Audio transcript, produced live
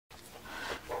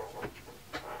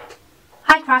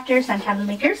crafters and candle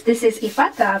makers. This is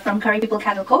Ifat from Curry People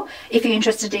Candle Co. If you're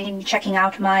interested in checking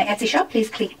out my Etsy shop, please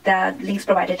click the links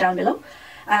provided down below.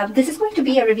 This is going to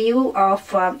be a review of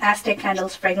AZTEC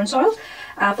Candles fragrance oil.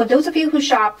 For those of you who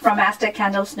shop from AZTEC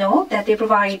Candles know that they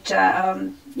provide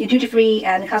duty-free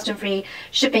and custom-free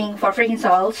shipping for fragrance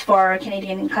oils for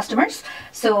Canadian customers.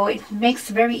 So it makes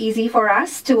it very easy for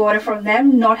us to order from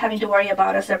them, not having to worry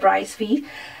about a surprise fee.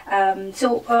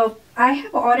 I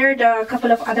have ordered a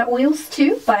couple of other oils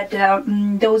too, but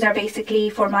those are basically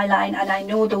for my line, and I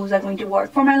know those are going to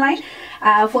work for my line.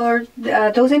 For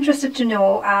those interested to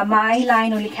know, my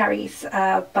line only carries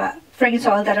fragrance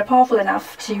oil that are powerful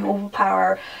enough to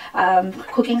overpower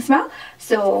cooking smell.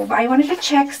 So I wanted to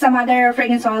check some other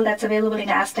fragrance oil that's available in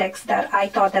AZTEC that I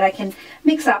thought that I can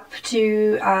mix up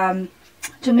to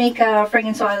make a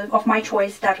fragrance oil of my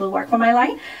choice that will work for my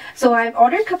line. So I've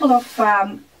ordered a couple of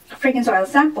fragrance oil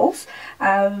samples.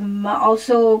 Unlike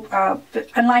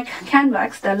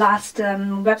Canvax, the last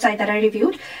website that I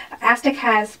reviewed, AZTEC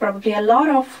has probably a lot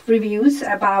of reviews,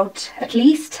 about at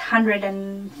least 100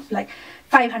 and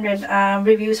 500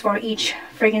 reviews for each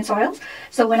fragrance oils.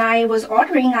 So when I was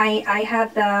ordering, I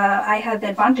had the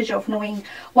advantage of knowing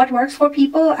what works for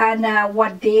people and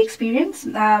what they experience.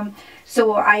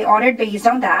 So I ordered based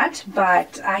on that,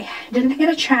 but I didn't get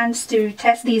a chance to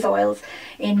test these oils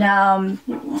in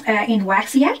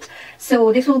wax yet.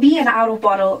 So this will be an out of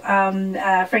bottle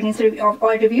fragrance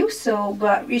oil review. So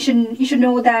but you should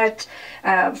know that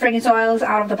fragrance oils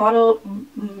out of the bottle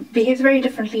behaves very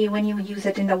differently when you use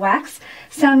it in the wax.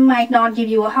 Some might not give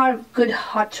you a good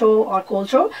hot throw or cold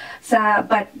throw. So,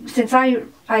 but since I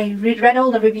read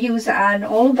all the reviews, and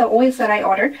all the oils that I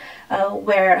ordered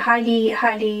were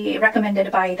highly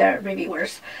recommended by the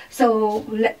reviewers. So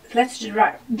let's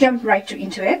jump right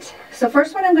into it. So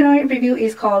first one I'm going to review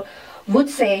is called Wood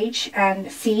Sage and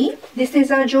Sea. This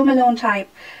is a Jo Malone type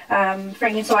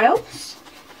fragrance oil.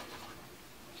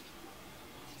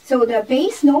 So the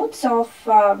base notes of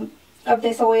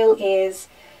this oil is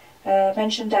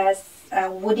mentioned as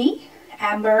woody,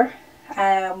 amber,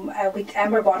 with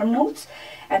amber bottom notes,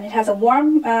 and it has a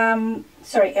warm amber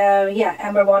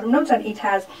bottom notes, and it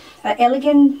has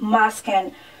elegant musk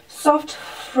and soft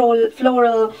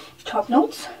floral top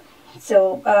notes.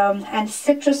 So and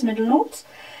citrus middle notes.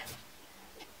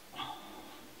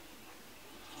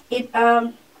 It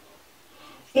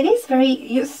is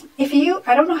very,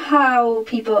 I don't know how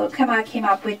people came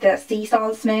up with the sea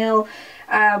salt smell,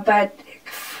 but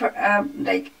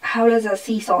how does a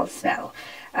sea salt smell?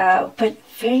 But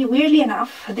very weirdly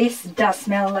enough, this does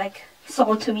smell like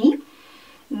salt to me.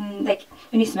 Like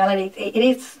when you smell it, it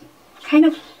is kind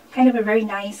of a very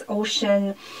nice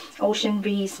ocean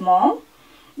breeze smell.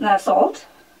 Salt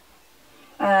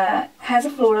has a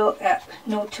floral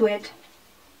note to it.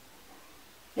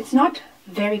 It's not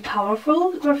very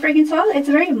powerful fragrance oil. It's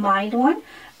a very mild one,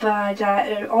 but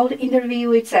all in the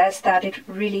review it says that it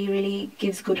really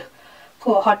gives good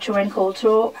hot throw and cold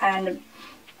throw, and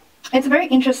it's a very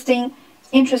interesting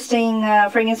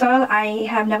fragrance oil. I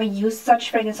have never used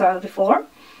such fragrance oil before.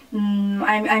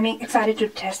 I'm excited to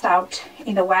test out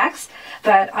in the wax,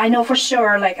 but I know for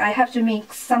sure I have to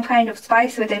mix some kind of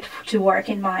spice with it to work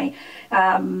in my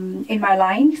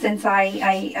line, since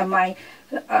I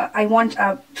want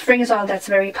a fragrance oil that's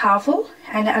very powerful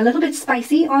and a little bit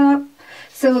spicy.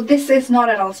 So this is not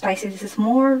at all spicy. This is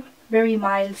more very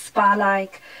mild,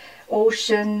 spa-like,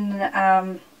 ocean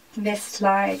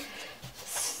mist-like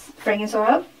fragrance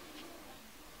oil.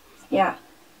 Yeah,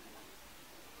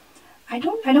 I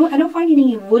don't find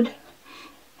any wood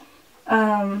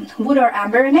or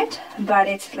amber in it, but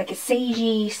it's like a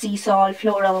sagey, sea salt,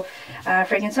 floral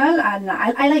fragrance oil, and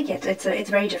I like it. It's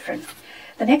very different.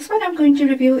 The next one I'm going to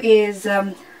review is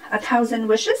 1000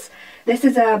 Wishes. This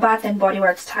is a Bath and Body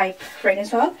Works type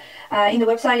fragrance oil. In the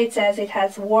website it says it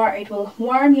will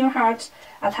warm your heart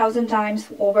 1,000 times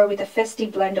over with a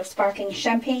festive blend of sparkling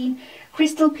champagne,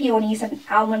 crystal peonies, and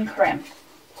almond creme.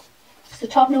 So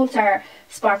top notes are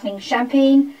sparkling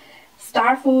champagne,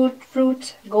 starfruit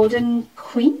fruit, golden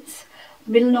queens.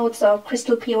 Middle notes of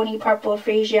crystal peony, purple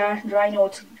freesia. Dry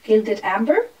notes gilded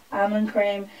amber, almond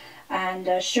creme, and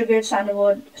sugared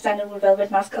sandalwood velvet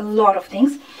musk. A lot of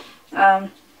things.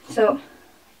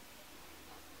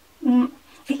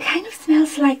 It kind of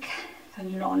smells like a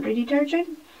laundry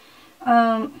detergent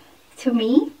to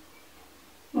me.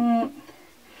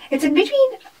 It's in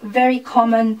between very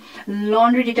common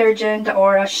laundry detergent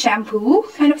or a shampoo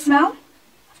kind of smell.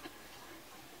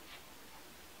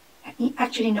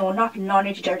 Actually, no, not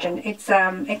laundry detergent. It's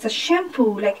a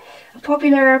shampoo, like a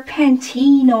popular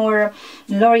Pantene or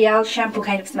L'Oreal shampoo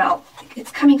kind of smell.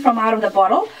 It's coming from out of the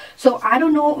bottle, So I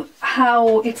don't know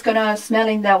how it's gonna smell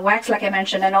in the wax, like I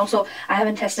mentioned, and also I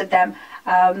haven't tested them.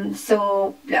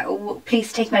 So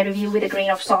please take my review with a grain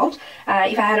of salt.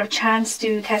 If I had a chance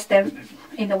to test them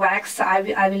in the wax, I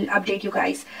will update you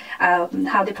guys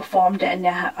how they performed and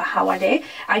how are they.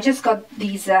 I just got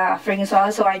these fragrance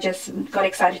oils, so I just got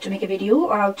excited to make a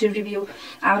video to review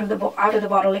out of the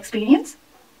bottle experience.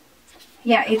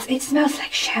 Yeah, it smells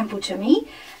like shampoo to me.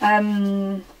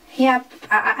 Yeah,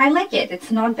 I like it.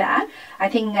 It's not bad. I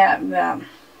think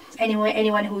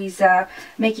anyone who is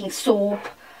making soap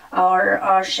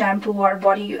or shampoo or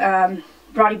body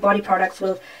products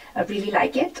will really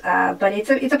like it. But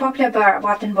it's a popular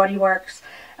Bath and Body Works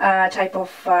type of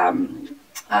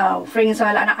fragrance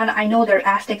oil, and I know their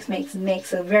AZTEC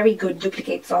makes a very good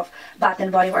duplicates of Bath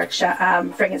and Body Works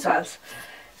fragrance oils.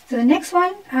 So the next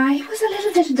one, I was a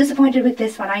little bit disappointed with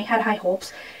this one. I had high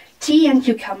hopes. Tea and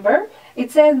cucumber.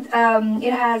 It says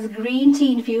it has green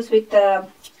tea infused with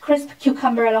crisp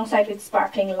cucumber alongside with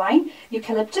sparkling lime,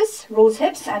 eucalyptus, rose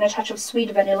hips, and a touch of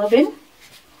sweet vanilla bean.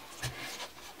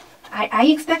 I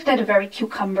expected a very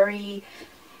cucumbery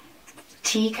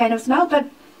tea kind of smell, but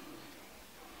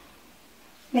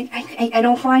like I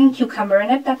don't find cucumber in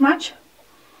it that much.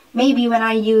 Maybe when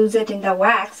I use it in the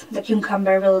wax, the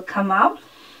cucumber will come out.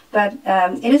 But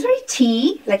it is very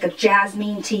tea, like a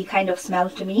jasmine tea kind of smell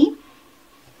to me.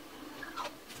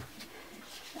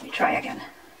 Let me try again.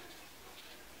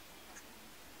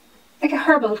 Like a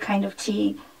herbal kind of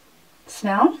tea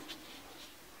smell.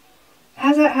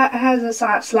 Has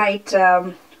a slight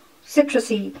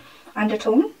citrusy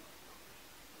undertone.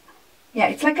 Yeah,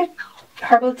 it's like a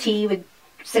herbal tea with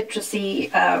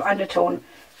citrusy undertone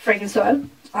fragrance oil.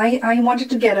 I wanted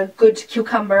to get a good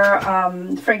cucumber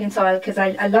fragrance oil because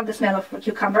I love the smell of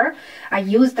cucumber. I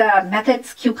used the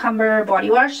Methods cucumber body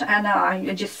wash, and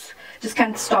I just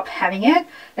can't stop having it.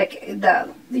 Like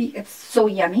it's so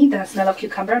yummy, the smell of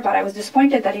cucumber, but I was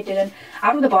disappointed that it didn't,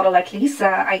 out of the bottle at least,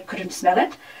 I couldn't smell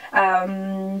it.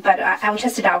 But I will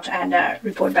test it out and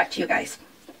report back to you guys.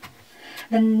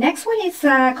 The next one is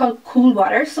called Cool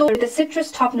Water. So the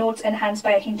citrus top notes enhanced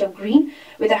by a hint of green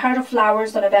with a heart of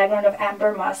flowers on a background of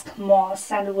amber, musk, moss,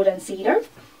 sandalwood, and cedar.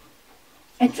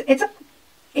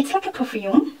 It's like a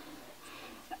perfume.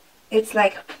 It's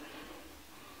like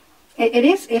it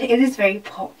is very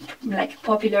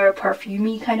popular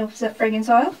perfumey kind of fragrance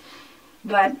oil,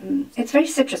 but it's very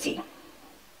citrusy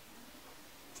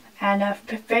and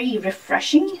very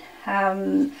refreshing.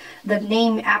 The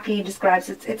name aptly describes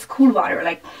it's cool water.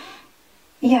 Like,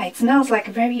 yeah, it smells like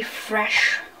a very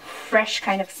fresh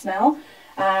kind of smell.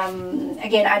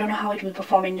 Again, I don't know how it will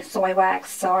perform in soy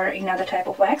wax or in other type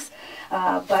of wax,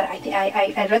 but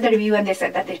I read the review and they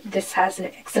said that this has an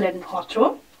excellent hot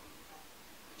throw.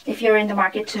 If you're in the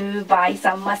market to buy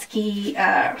some musky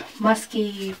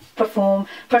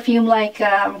perfume like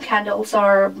candles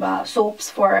or soaps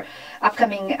for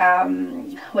upcoming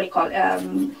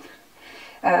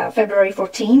February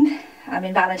 14th, I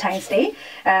mean Valentine's Day,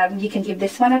 you can give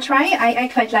this one a try. I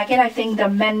quite like it. I think the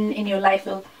men in your life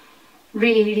will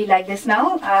really like this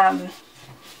smell.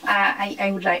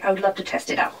 I would love to test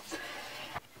it out.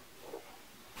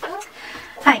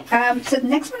 Hi, so the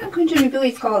next one I'm going to review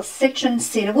is called Citron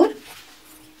Cedarwood.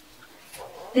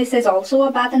 This is also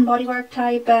a Bath and Body Works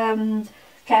type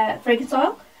fragrance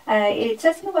oil. It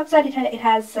says on the website it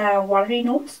has watery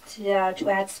notes to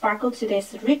add sparkle to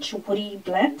this rich woody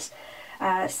blend.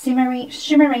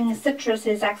 Shimmering citrus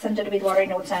is accented with watery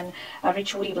notes and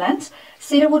rich woody blends.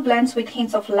 Cedarwood blends with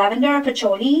hints of lavender,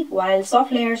 patchouli, while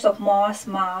soft layers of moss,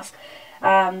 musk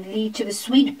lead to the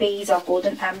sweet base of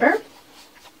golden amber.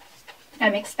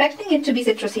 I'm expecting it to be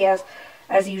citrusy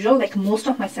as usual. Like most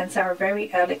of my scents are very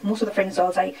like most of the fragrance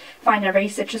oils I find are very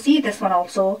citrusy. This one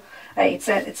also it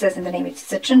says in the name it's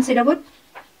Citron Cedarwood.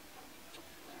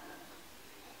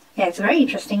 Yeah, it's a very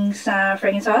interesting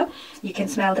fragrance oil. You can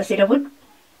smell the cedarwood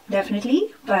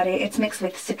definitely, but it's mixed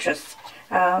with citrus.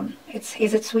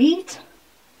 Is it sweet?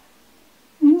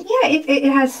 Yeah,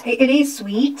 it is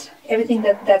sweet. Everything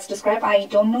that's described. I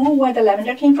don't know where the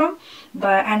lavender came from,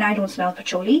 and I don't smell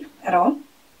patchouli at all.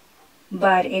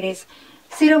 But it is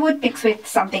cedarwood mixed with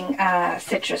something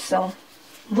citrus, so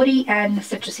woody and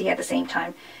citrusy at the same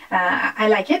time. I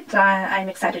like it. I'm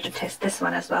excited to test this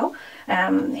one as well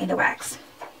in the wax.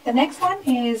 The next one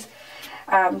is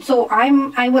so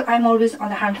I'm always on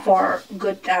the hunt for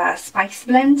good spice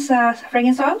blends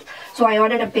fragrance oils. So I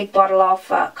ordered a big bottle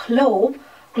of clove,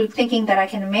 thinking that I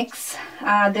can mix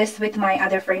this with my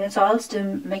other fragrance oils to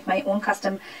make my own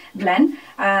custom blend.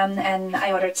 And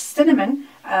I ordered cinnamon.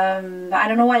 I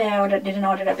don't know why I didn't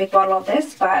order a big bottle of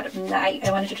this, but I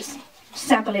wanted to just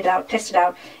sample it out, test it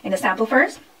out in the sample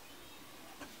first.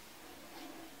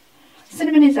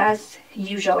 Cinnamon is as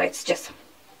usual, it's just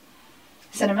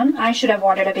cinnamon. I should have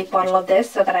ordered a big bottle of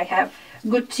this so that I have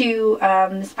good two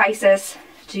spices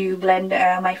to blend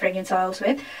my fragrance oils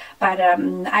with. But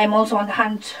I'm also on the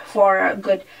hunt for a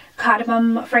good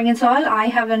cardamom fragrance oil. I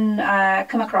haven't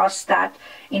come across that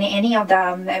in any of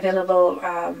the available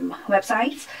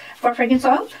websites for fragrance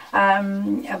oil.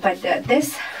 But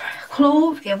this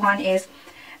clove one is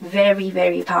very,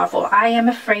 very powerful. I am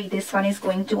afraid this one is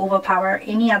going to overpower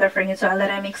any other fragrance oil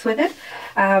that I mix with it.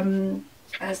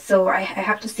 So I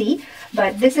have to see.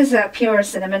 But this is a pure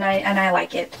cinnamon and I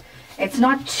like it. It's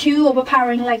not too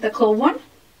overpowering like the clove one.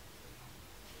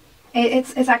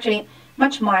 It's actually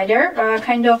much milder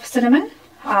kind of cinnamon.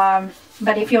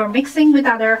 But if you're mixing with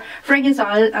other fragrance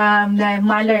oil, the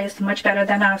milder is much better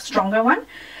than a stronger one.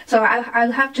 So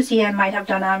I'll have to see. I might have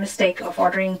done a mistake of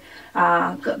ordering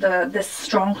this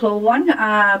strong clove one,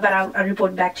 but I'll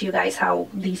report back to you guys how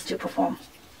these two perform.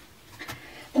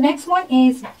 The next one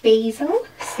is basil,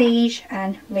 sage,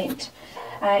 and mint.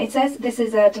 It says this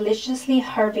is a deliciously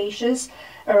herbaceous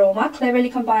aroma, cleverly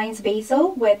combines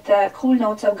basil with cool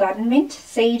notes of garden mint,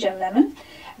 sage, and lemon.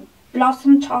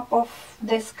 Blossom top of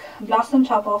this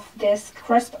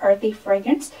crisp, earthy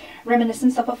fragrance,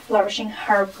 reminiscent of a flourishing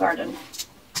herb garden.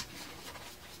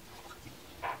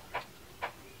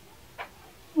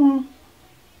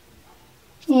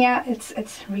 Yeah,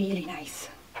 it's really nice.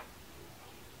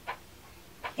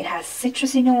 It has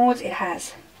citrusy notes, it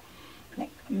has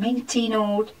like minty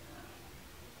note,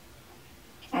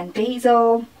 and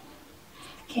basil.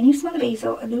 Can you smell the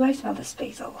basil? Do I smell this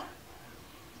basil?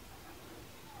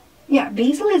 Yeah,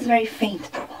 basil is very faint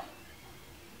though.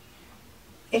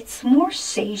 It's more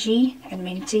sagey and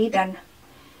minty than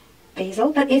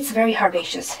basil, but it's very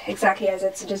herbaceous, exactly as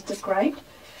it's just described.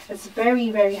 It's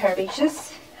very, very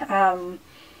herbaceous.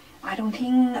 I don't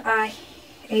think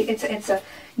it's a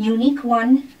unique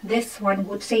one. This one,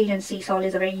 wood sage and sea salt,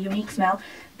 is a very unique smell.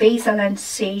 Basil and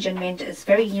sage and mint is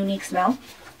very unique smell.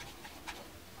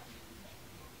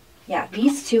 Yeah,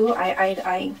 these two,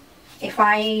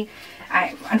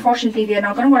 unfortunately they're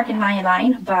not going to work in my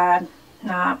line, but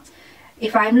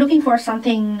if I'm looking for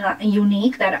something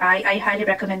unique, that I highly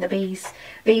recommend the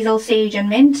basil, sage, and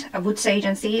mint, wood sage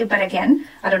and sea. But again,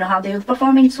 I don't know how they will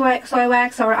perform in soy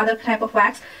wax or other type of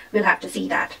wax. We'll have to see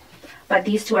that. But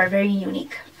these two are very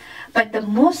unique. But the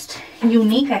most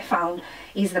unique I found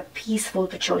is the peaceful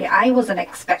patchouli. I wasn't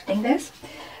expecting this.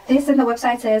 This in the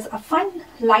website says a fun,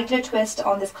 lighter twist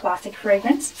on this classic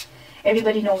fragrance.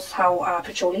 Everybody knows how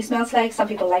patchouli smells like. Some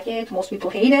people like it, most people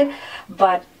hate it,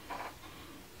 but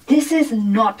this is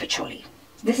not patchouli.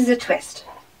 This is a twist.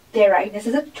 They're right. This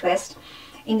is a twist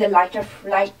in the lighter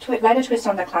twist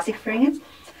on the classic fragrance.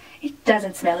 It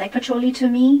doesn't smell like patchouli to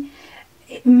me.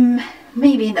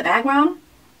 Maybe in the background,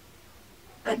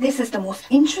 but this is the most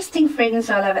interesting fragrance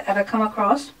I've ever come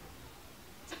across.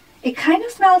 It kind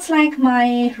of smells like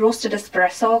my roasted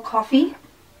espresso coffee,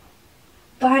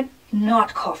 but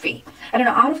not coffee. I don't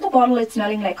know, out of the bottle it's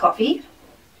smelling like coffee.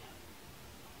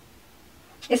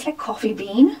 It's like coffee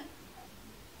bean,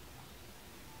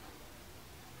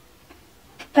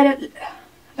 but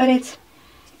it's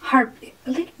a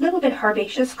little bit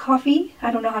herbaceous coffee.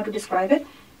 I don't know how to describe it.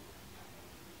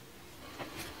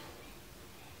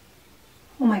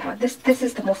 Oh my god, this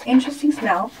is the most interesting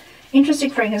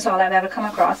fragrance oil I've ever come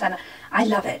across, and I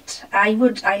love it. I'm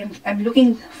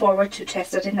looking forward to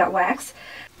test it in that wax.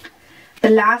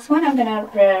 The last one I'm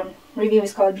gonna review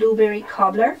is called Blueberry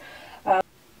Cobbler.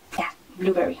 Yeah,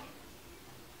 blueberry.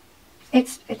 It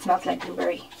smells like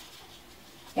blueberry.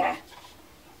 Yeah.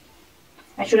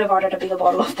 I should have ordered a bigger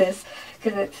bottle of this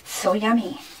because it's so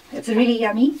yummy. It's really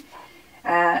yummy,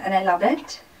 and I love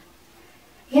it.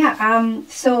 Yeah.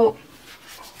 So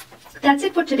that's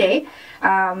it for today.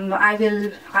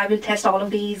 I will test all of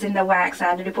these in the wax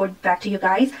and report back to you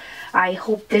guys. I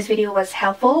hope this video was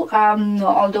helpful.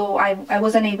 Although I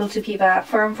wasn't able to give a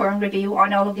firm review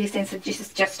on all of these things, this is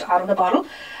just out of the bottle.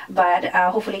 But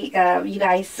hopefully you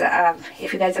guys,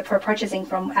 if you guys are purchasing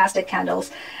from AZTEC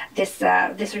candles, this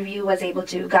review was able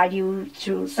to guide you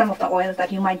through some of the oils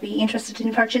that you might be interested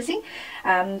in purchasing.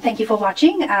 Thank you for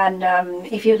watching, and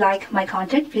if you like my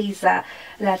content, please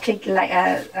click like,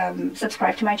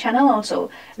 subscribe to my channel. Also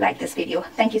like this video.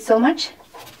 Thank you so much.